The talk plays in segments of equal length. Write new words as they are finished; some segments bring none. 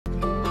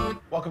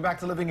Welcome back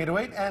to Living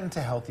 808 and to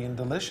Healthy and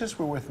Delicious.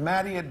 We're with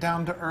Maddie at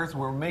Down to Earth.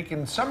 We're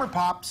making summer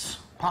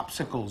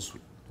popsicles.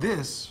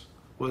 This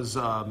was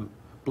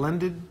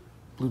blended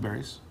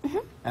blueberries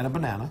and a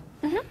banana,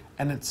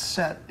 and it's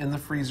set in the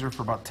freezer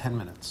for about 10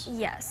 minutes.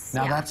 Yes.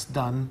 Now that's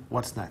done.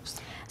 What's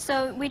next?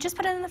 So we just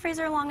put it in the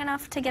freezer long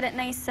enough to get it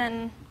nice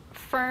and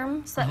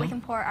firm so that we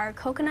can pour our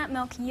coconut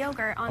milk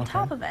yogurt on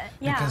top of it.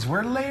 Yeah. Because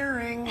we're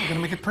layering. We're going to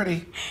make it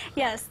pretty.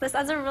 Yes, this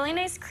adds a really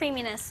nice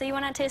creaminess. So you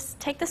want to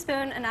take the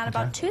spoon and add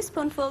about 2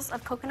 spoonfuls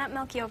of coconut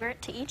milk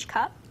yogurt to each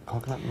cup.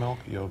 Coconut milk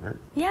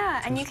yogurt.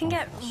 Yeah, and you can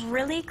get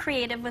really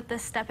creative with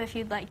this step if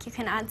you'd like. You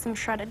can add some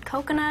shredded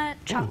coconut,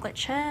 chocolate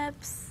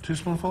chips. 2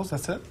 spoonfuls,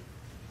 that's it?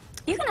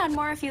 You can add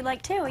more if you'd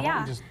like too,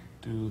 yeah. Just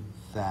do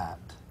that.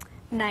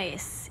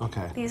 Nice.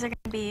 Okay. These are going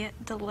to be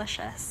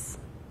delicious.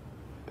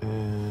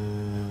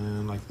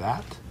 And like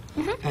that.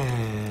 And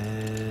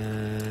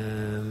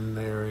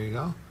there you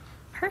go.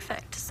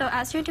 Perfect. So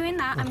as you're doing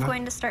that, I'm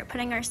going to start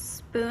putting our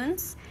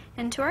spoons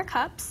into our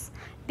cups.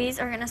 These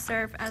are going to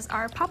serve as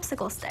our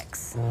popsicle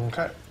sticks.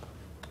 Okay.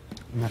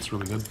 And that's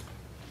really good.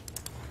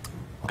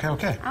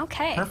 Okay.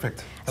 Okay.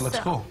 Perfect. That looks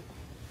cool.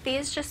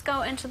 These just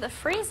go into the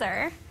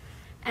freezer,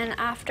 and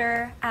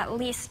after at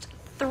least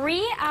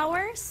 3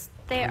 hours,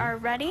 they are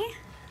ready.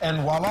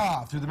 And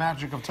voila, through the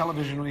magic of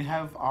television, we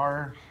have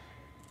our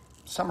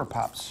summer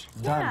pops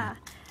done. Yeah.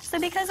 So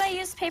because I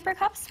use paper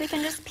cups, we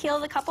can just peel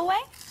the cup away.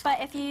 But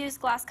if you use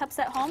glass cups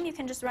at home, you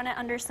can just run it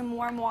under some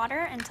warm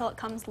water until it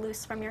comes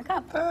loose from your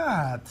cup.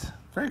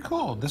 Very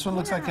cool. This one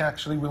looks like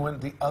actually we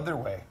went the other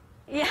way.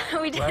 Yeah,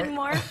 we did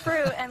more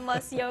fruit and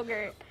less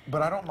yogurt.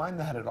 But I don't mind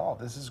that at all.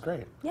 This is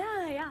great.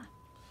 Yeah.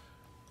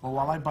 Well,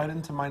 while I bite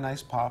into my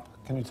nice pop,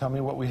 can you tell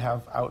me what we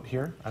have out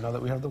here? I know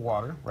that we have the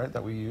water, right,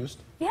 that we used.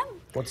 Yeah.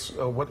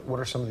 What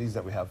are some of these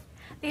that we have?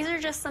 These are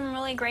just some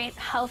really great,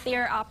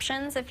 healthier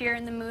options if you're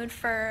in the mood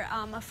for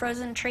a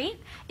frozen treat.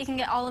 You can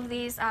get all of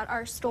these at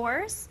our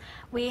stores.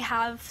 We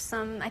have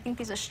some, I think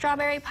these are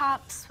strawberry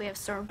pops, we have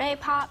sorbet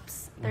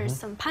pops, there's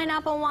some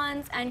pineapple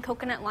ones, and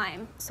coconut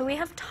lime. So we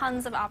have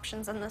tons of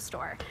options in the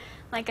store.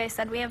 Like I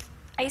said, we have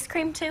ice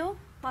cream too,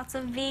 lots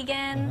of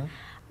vegan.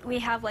 We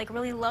have like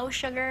really low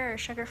sugar or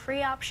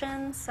sugar-free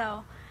options.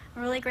 So a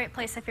really great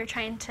place if you're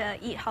trying to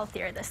eat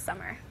healthier this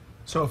summer.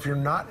 So if you're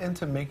not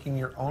into making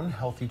your own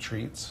healthy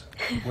treats,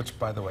 which,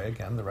 by the way,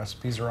 again, the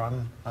recipes are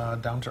on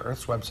Down to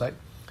Earth's website,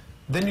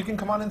 then you can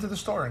come on into the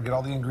store and get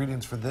all the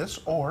ingredients for this,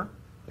 or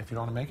if you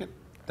don't want to make it,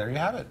 there you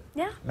have it.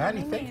 Yeah.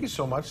 Maddie, thank you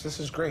so much. This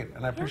is great,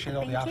 and I appreciate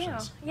all the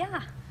options.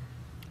 Yeah.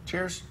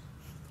 Cheers.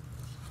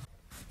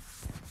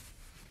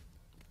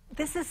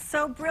 This is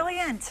so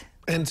brilliant.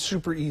 And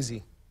super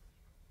easy.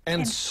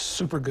 And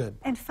super good.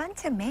 And fun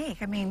to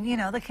make. I mean, you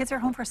know, the kids are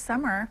home for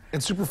summer.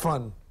 And super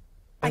fun.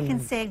 I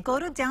can say, go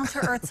to Down to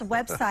Earth's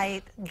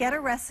website, get a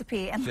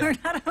recipe, and learn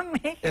how to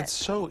make it. It's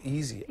so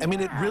easy. I mean,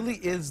 it really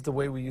is the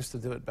way we used to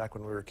do it back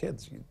when we were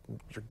kids.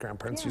 Your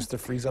grandparents used to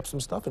freeze up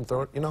some stuff and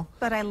throw it, you know.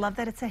 But I love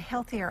that it's a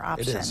healthier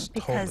option. It is,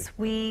 because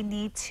we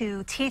need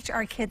to teach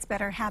our kids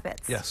better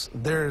habits. Yes,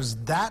 there's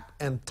that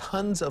and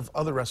tons of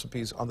other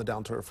recipes on the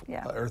Down to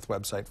Earth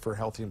website for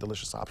healthy and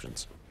delicious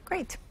options.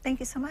 Great. Thank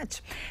you so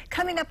much.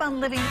 Coming up on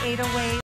Living 808.